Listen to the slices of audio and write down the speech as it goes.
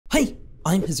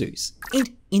I'm Heyzeus,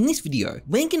 and in this video,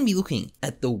 we're going to be looking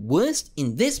at the worst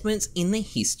investments in the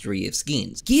history of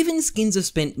skins. Given skins have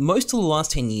spent most of the last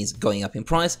 10 years going up in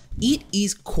price, it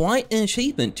is quite an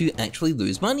achievement to actually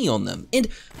lose money on them.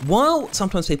 And while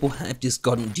sometimes people have just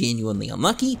gotten genuinely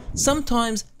unlucky,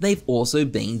 sometimes they've also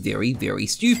been very, very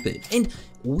stupid. And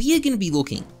we are going to be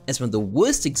looking at some of the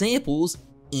worst examples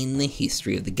in the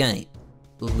history of the game.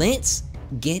 Let's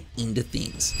get into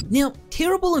things. Now,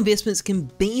 terrible investments can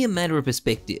be a matter of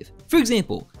perspective. For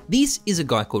example, this is a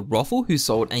guy called Roffle who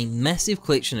sold a massive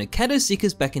collection of Kato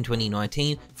stickers back in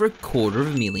 2019 for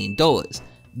 $250,000.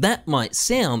 That might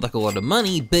sound like a lot of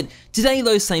money, but today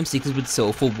those same stickers would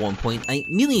sell for $1.8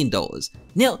 million.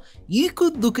 Now, you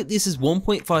could look at this as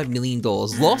 $1.5 million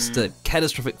lost, a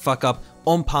catastrophic fuck up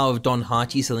on par with Don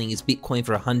Harchi selling his Bitcoin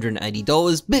for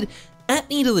 $180, but at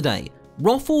the end of the day,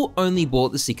 Roffle only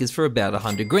bought the stickers for about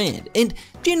 100 grand, and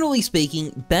generally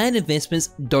speaking, bad investments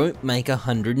don't make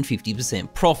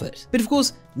 150% profit. But of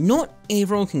course, not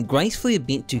everyone can gracefully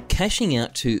admit to cashing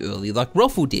out too early like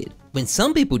Roffle did. When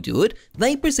some people do it,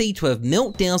 they proceed to have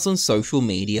meltdowns on social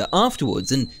media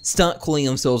afterwards and start calling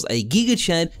themselves a Giga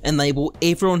Chad and label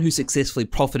everyone who successfully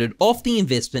profited off the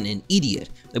investment an idiot,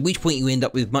 at which point you end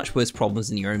up with much worse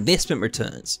problems in your investment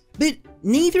returns. But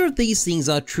neither of these things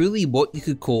are truly what you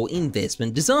could call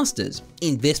investment disasters.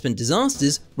 Investment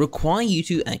disasters require you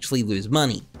to actually lose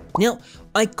money. Now,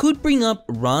 I could bring up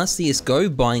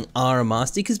CS2 buying RMR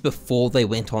stickers before they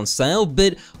went on sale,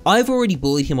 but I've already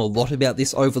bullied him a lot about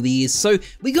this over the years, so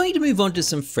we're going to move on to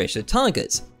some fresher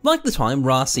targets. Like the time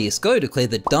CS2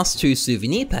 declared that Dust 2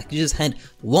 souvenir packages had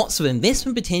lots of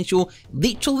investment potential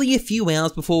literally a few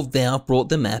hours before Valve brought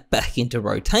the map back into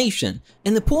rotation.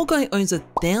 And the poor guy owns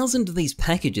 1,000 of these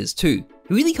packages too.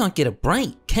 He really can't get a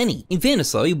break, can he? In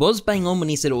fairness though, he was bang on when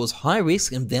he said it was high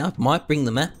risk and Valve might bring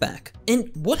the map back.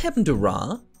 And what happened to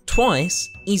Ra twice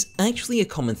is actually a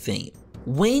common theme.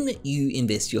 When you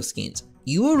invest your skins,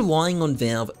 you are relying on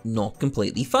Valve not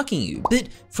completely fucking you, but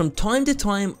from time to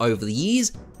time over the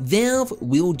years, Valve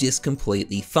will just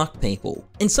completely fuck people.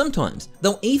 And sometimes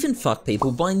they'll even fuck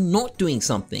people by not doing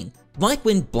something. Like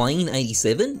when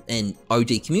Blaine87, an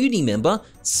OG community member,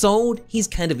 sold his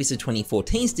Katowice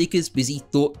 2014 stickers because he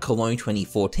thought Cologne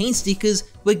 2014 stickers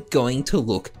were going to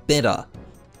look better.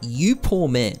 You poor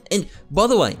man. And by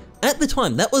the way, at the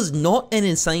time, that was not an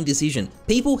insane decision.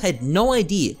 People had no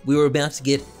idea we were about to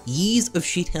get years of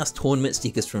shithouse tournament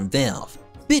stickers from Valve.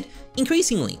 But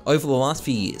increasingly, over the last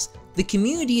few years, the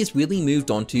community has really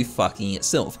moved on to fucking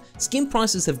itself. Skin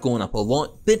prices have gone up a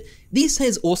lot, but this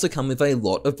has also come with a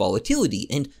lot of volatility,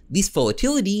 and this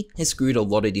volatility has screwed a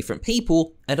lot of different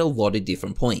people at a lot of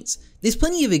different points. There's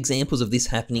plenty of examples of this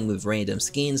happening with random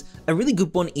skins. A really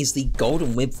good one is the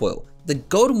Golden Web Foil. The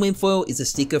Golden Web Foil is a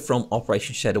sticker from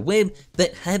Operation Shadow Web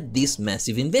that had this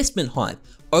massive investment hype,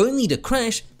 only to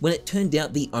crash when it turned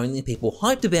out the only people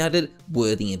hyped about it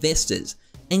were the investors,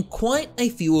 and quite a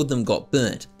few of them got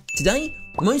burnt. Today,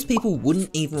 most people wouldn't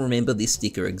even remember this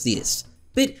sticker exists.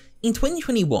 But in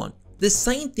 2021, the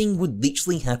same thing would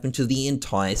literally happen to the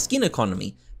entire skin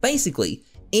economy. Basically,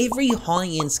 every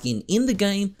high-end skin in the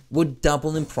game would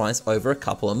double in price over a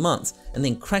couple of months, and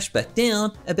then crash back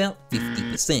down about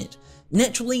 50%.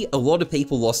 Naturally, a lot of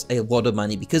people lost a lot of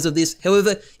money because of this.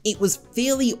 However, it was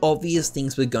fairly obvious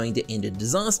things were going to end in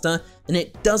disaster, and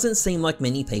it doesn't seem like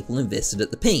many people invested at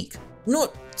the peak.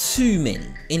 Not too many,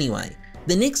 anyway.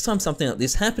 The next time something like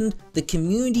this happened, the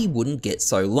community wouldn't get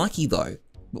so lucky though,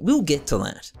 but we'll get to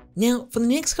that. Now, for the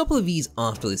next couple of years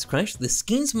after this crash, the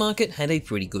skins market had a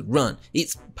pretty good run.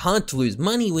 It's hard to lose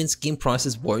money when skin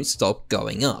prices won't stop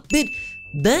going up, but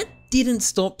that didn't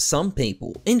stop some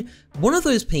people, and one of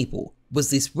those people was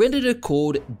this Redditor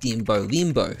called Dimbo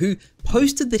Limbo, who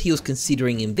posted that he was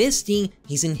considering investing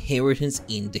his inheritance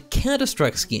into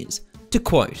Counter-Strike skins. To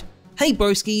quote, "Hey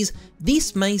broskies,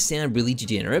 this may sound really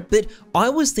degenerate, but I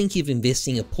was thinking of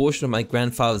investing a portion of my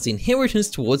grandfather's inheritance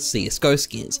towards CSGO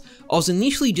skins. I was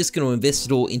initially just going to invest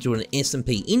it all into an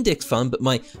S&P index fund, but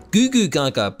my goo goo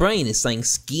gaga brain is saying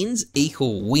skins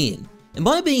equal win. Am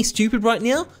I being stupid right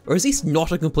now, or is this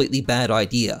not a completely bad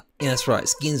idea?" Yeah, that's right,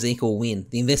 skins equal win,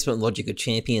 the investment logic of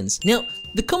champions. Now,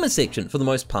 the comment section, for the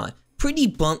most part, pretty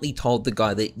bluntly told the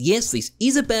guy that yes, this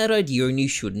is a bad idea and you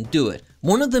shouldn't do it.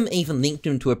 One of them even linked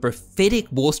him to a prophetic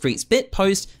Wall Street bet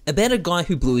post about a guy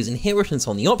who blew his inheritance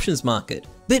on the options market.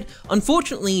 But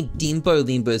unfortunately, Dimbo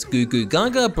Limbo's goo goo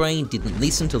gaga brain didn't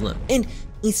listen to them, and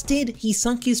instead he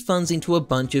sunk his funds into a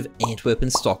bunch of Antwerp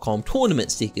and Stockholm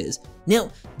tournament stickers.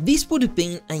 Now, this would have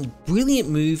been a brilliant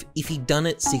move if he'd done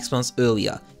it 6 months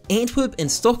earlier. Antwerp and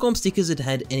Stockholm stickers had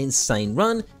had an insane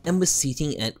run and were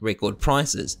sitting at record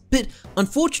prices. But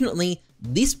unfortunately,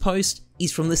 this post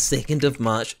is from the 2nd of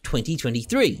March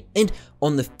 2023, and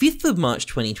on the 5th of March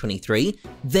 2023,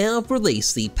 Valve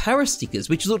released the Paris stickers,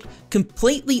 which looked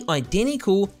completely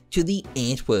identical to the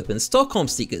Antwerp and Stockholm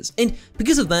stickers, and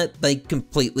because of that, they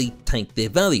completely tanked their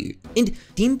value. And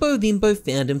Dimbo Limbo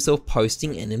found himself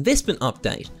posting an investment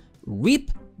update.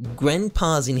 RIP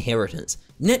Grandpa's inheritance.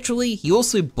 Naturally, he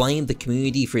also blamed the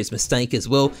community for his mistake as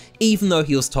well, even though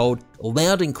he was told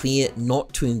loud and clear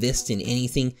not to invest in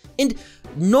anything. And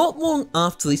not long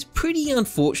after this pretty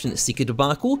unfortunate sticker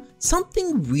debacle,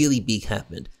 something really big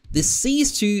happened. The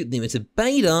CS2 limited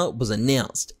beta was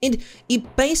announced, and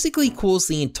it basically caused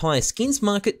the entire skins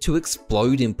market to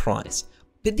explode in price.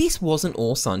 But this wasn't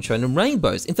all sunshine and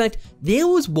rainbows. In fact, there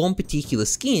was one particular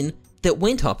skin that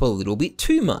went up a little bit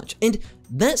too much, and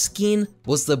that skin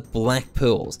was the Black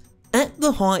Pearls. At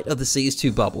the height of the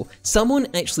CS2 bubble, someone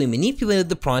actually manipulated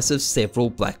the price of several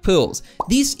Black Pearls.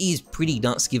 This is pretty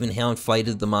nuts given how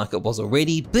inflated the market was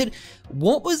already, but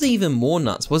what was even more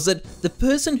nuts was that the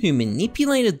person who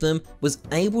manipulated them was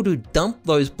able to dump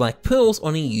those Black Pearls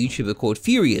on a YouTuber called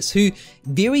Furious, who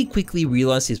very quickly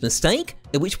realized his mistake,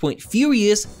 at which point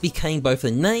Furious became both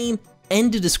a name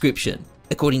and a description.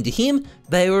 According to him,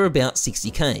 they were about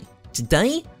 60k.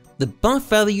 Today, the buff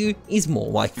value is more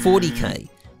like 40k.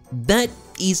 That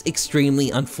is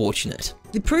extremely unfortunate.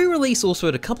 The pre-release also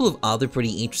had a couple of other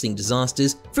pretty interesting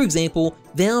disasters. For example,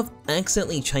 Valve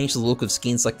accidentally changed the look of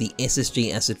skins like the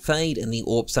SSG Acid Fade and the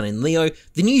Orb Sun and Leo.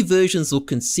 The new versions look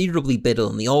considerably better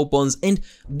than the old ones, and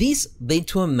this led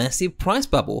to a massive price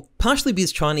bubble, partially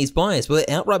because Chinese buyers were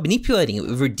outright manipulating it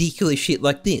with ridiculous shit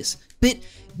like this. But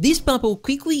this bubble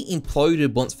quickly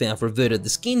imploded once Valve reverted the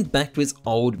skin back to its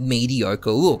old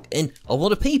mediocre look, and a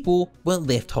lot of people were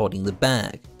left holding the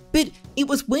bag. But it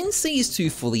was when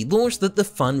CS2 fully launched that the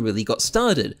fun really got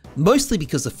started, mostly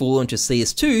because the full launch of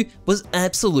CS2 was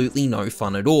absolutely no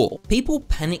fun at all. People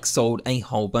panic sold a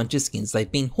whole bunch of skins they've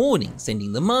been hoarding,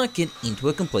 sending the market into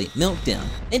a complete meltdown.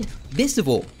 And best of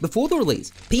all, before the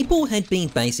release, people had been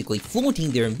basically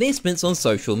flaunting their investments on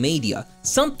social media,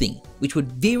 something which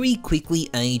would very quickly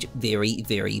age very,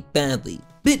 very badly.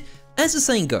 But as the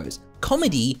saying goes,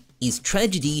 comedy is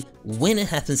tragedy when it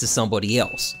happens to somebody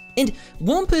else. And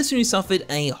one person who suffered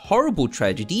a horrible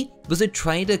tragedy was a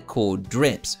trader called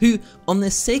Dreps, who on the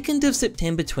 2nd of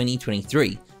September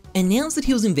 2023 announced that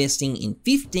he was investing in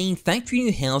 15 factory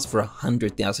new houses for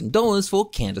 $100,000 for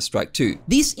Counter-Strike 2.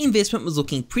 This investment was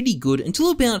looking pretty good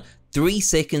until about 3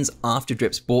 seconds after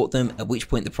Dreps bought them, at which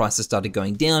point the prices started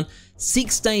going down.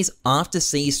 6 days after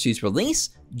CS2's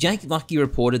release, Jake Lucky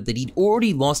reported that he'd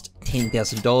already lost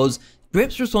 $10,000.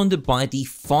 Dreps responded by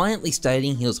defiantly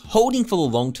stating he was holding for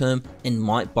the long term and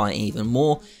might buy even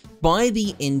more. By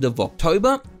the end of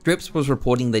October, Dreps was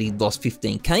reporting that he'd lost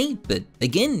 15k, but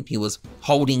again, he was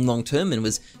holding long term and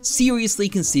was seriously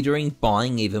considering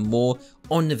buying even more.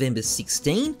 On November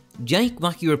 16, Jake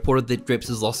Lucky reported that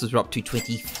Dreps' losses were up to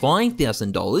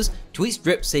 $25,000, to which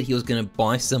Dreps said he was going to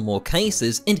buy some more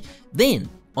cases, and then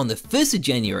on the 1st of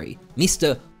January,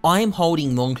 Mr. I am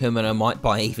holding long term and I might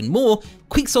buy even more,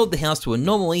 quick sold the house to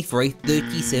Anomaly for a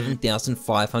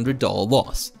 $37,500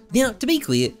 loss. Now, to be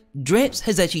clear, Dreps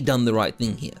has actually done the right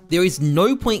thing here. There is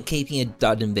no point keeping a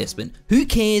dud investment. Who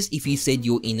cares if you said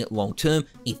you're in it long term?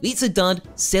 If it's a dud,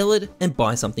 sell it and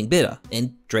buy something better.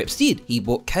 And Dreps did. He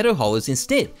bought Cato Hollows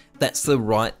instead. That's the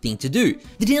right thing to do.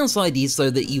 The downside is though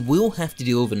that you will have to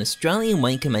deal with an Australian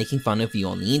wanker making fun of you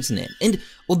on the internet. And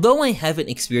although I haven't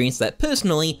experienced that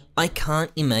personally, I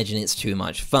can't imagine it's too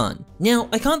much fun. Now,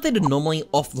 I can't let Anomaly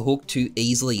off the hook too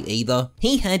easily either.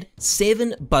 He had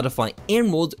 7 Butterfly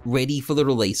Emeralds ready for the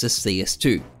release of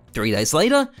CS2. 3 days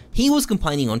later, he was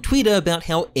complaining on Twitter about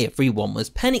how everyone was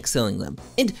panic selling them.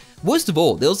 And worst of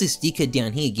all, there was this dickhead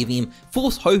down here giving him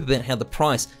false hope about how the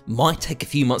price might take a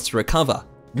few months to recover.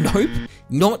 Nope,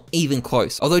 not even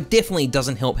close, although definitely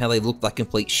doesn't help how they look like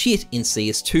complete shit in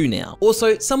CS2 now.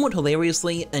 Also, somewhat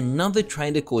hilariously, another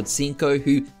trader called Cinco,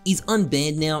 who is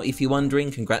unbanned now if you're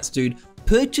wondering, congrats dude,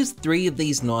 purchased 3 of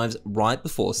these knives right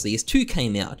before CS2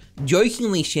 came out,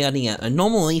 jokingly shouting at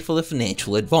Anomaly for the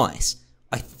financial advice.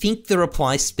 I think the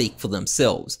replies speak for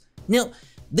themselves. Now,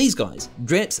 these guys,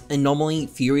 Dreps, Anomaly,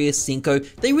 Furious, Cinco,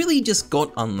 they really just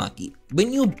got unlucky.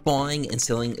 When you're buying and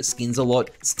selling skins a lot,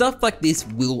 stuff like this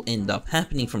will end up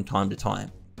happening from time to time.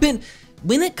 But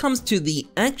when it comes to the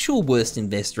actual worst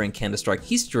investor in Counter-Strike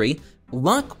history,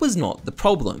 luck was not the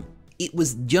problem. It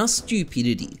was just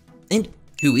stupidity. And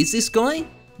who is this guy?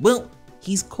 Well,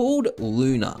 He's called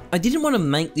Luna. I didn't want to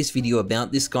make this video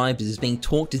about this guy because he's been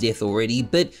talked to death already,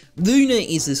 but Luna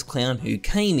is this clown who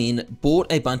came in,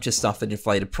 bought a bunch of stuff at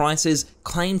inflated prices,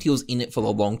 claimed he was in it for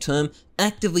the long term,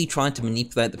 actively tried to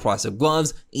manipulate the price of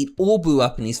gloves, it all blew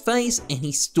up in his face, and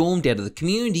he stormed out of the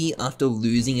community after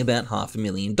losing about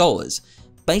 $500,000.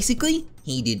 Basically,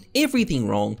 he did everything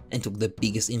wrong and took the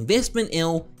biggest investment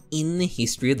L in the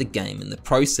history of the game in the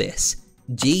process.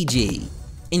 GG.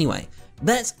 Anyway,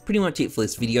 that's pretty much it for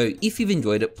this video. If you've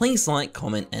enjoyed it, please like,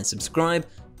 comment, and subscribe.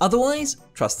 Otherwise,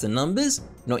 trust the numbers,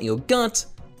 not your gut.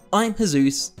 I'm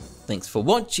Heyzeus. Thanks for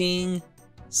watching.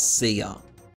 See ya.